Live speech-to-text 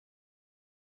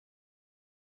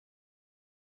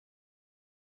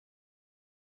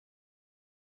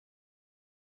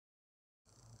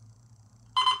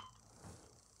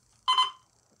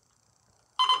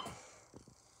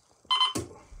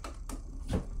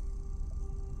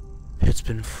It's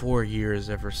been 4 years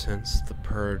ever since the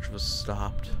Purge was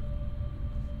stopped.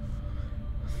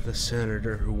 The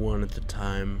senator who won at the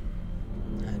time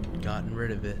had gotten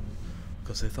rid of it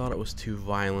because they thought it was too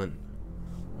violent.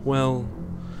 Well,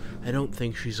 I don't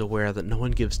think she's aware that no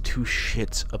one gives two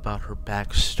shits about her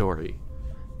backstory.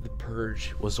 The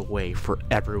Purge was a way for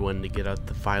everyone to get out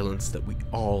the violence that we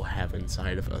all have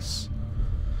inside of us.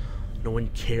 No one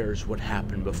cares what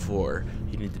happened before.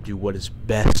 You need to do what is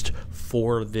best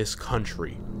for this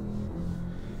country.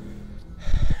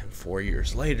 And 4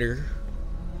 years later,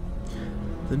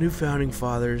 the new founding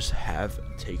fathers have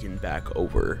taken back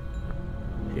over.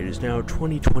 It is now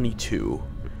 2022,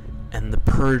 and the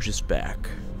Purge is back.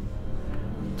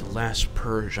 The last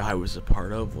Purge I was a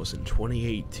part of was in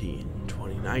 2018. In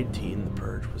 2019, the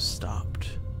Purge was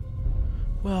stopped.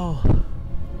 Well,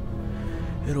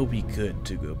 it'll be good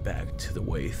to go back to the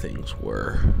way things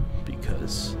were,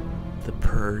 because the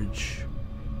Purge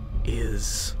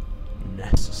is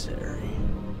necessary.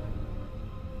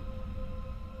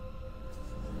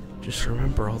 Just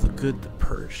remember all the good the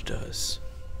Purge does.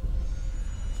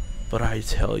 But I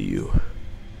tell you,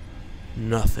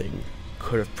 nothing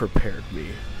could have prepared me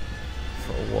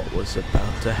for what was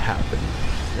about to happen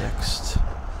next.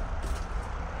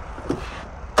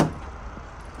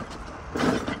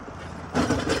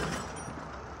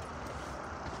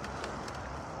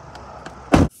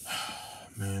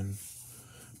 Man,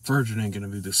 Virgin ain't gonna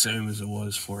be the same as it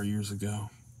was 4 years ago.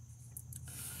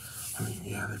 I mean,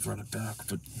 yeah, they brought it back,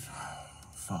 but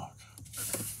fuck.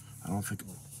 I don't think.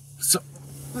 So,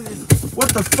 what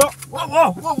the fuck?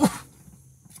 Whoa!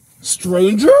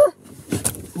 Stranger?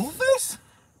 Blueface?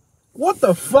 What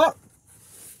the fuck?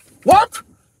 What?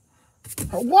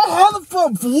 What? How the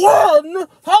fuck? One?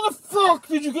 How the fuck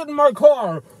did you get in my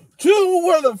car? Two?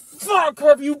 Where the fuck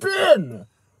have you been?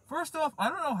 First off, I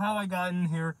don't know how I got in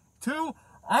here. Two,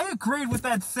 I agreed with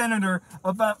that senator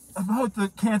about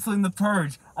the canceling the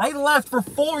Purge. I left for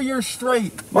 4 years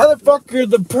straight. Motherfucker,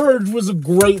 the Purge was a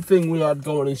great thing we had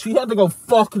going, and she had to go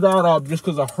fuck that up just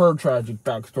because of her tragic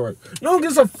backstory. No one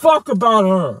gives a fuck about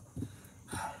her.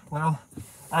 Well,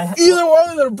 either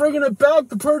way, they're bringing it back.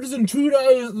 The Purge is in 2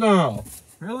 days now.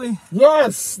 Really?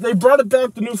 Yes, they brought it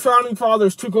back. The new founding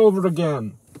fathers took over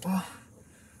again. Well,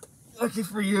 lucky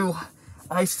for you,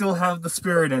 I still have the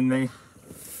spirit in me.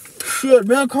 Shit,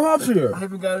 man, come up here. I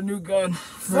haven't got a new gun.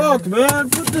 Fuck, man,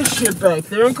 put this shit back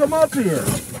there and come up here.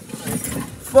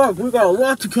 Fuck, we got a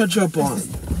lot to catch up on.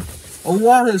 A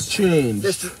lot has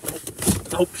changed.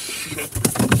 Oh, shit.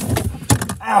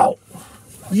 Ow.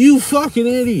 You fucking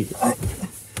idiot.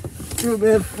 Dude,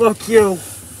 man, fuck you.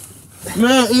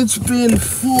 Man, it's been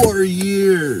 4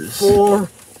 years. 4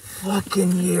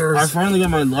 fucking years. I finally got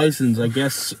my license, I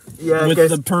guess. Yeah, with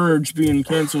the Purge being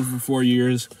canceled for 4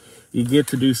 years, you get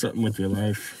to do something with your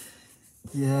life.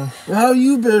 Yeah. Well, how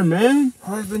you been, man?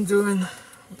 I've been doing...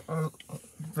 I've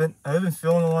been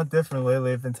feeling a lot different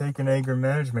lately. I've been taking anger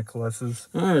management classes.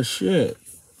 Oh, shit.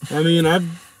 I mean, I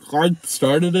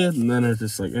started it, and then it's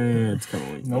just like, it's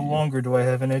going. No longer do I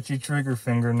have an itchy trigger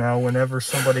finger now whenever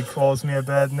somebody calls me a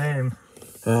bad name.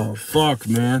 Oh, fuck,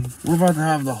 man. We're about to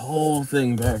have the whole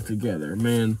thing back together,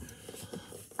 man.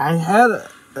 I had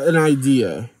an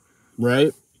idea,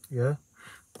 right? Yeah?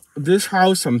 This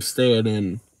house I'm staying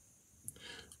in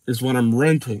is what I'm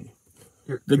renting.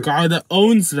 The guy that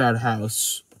owns that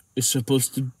house is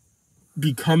supposed to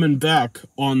be coming back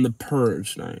on the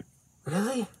Purge night.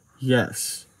 Really?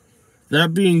 Yes.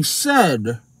 That being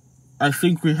said, I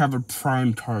think we have a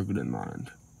prime target in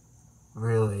mind.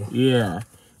 Really? Yeah.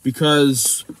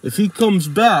 Because if he comes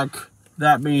back,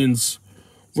 that means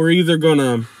we're either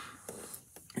gonna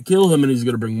kill him and he's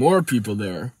gonna bring more people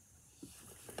there.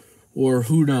 Or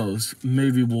who knows,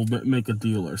 maybe we'll make a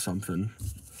deal or something.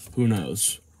 Who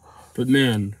knows? But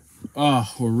man, we're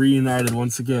reunited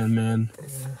once again, man.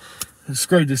 Yeah. It's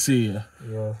great to see you.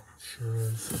 Yeah, sure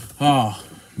is. Oh,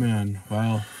 man,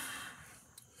 well,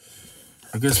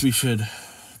 I guess we should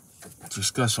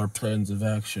discuss our plans of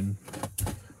action.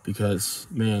 Because,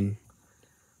 man,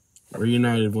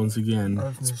 reunited once again,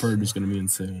 this Purge is going to be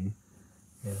insane.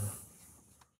 Yeah.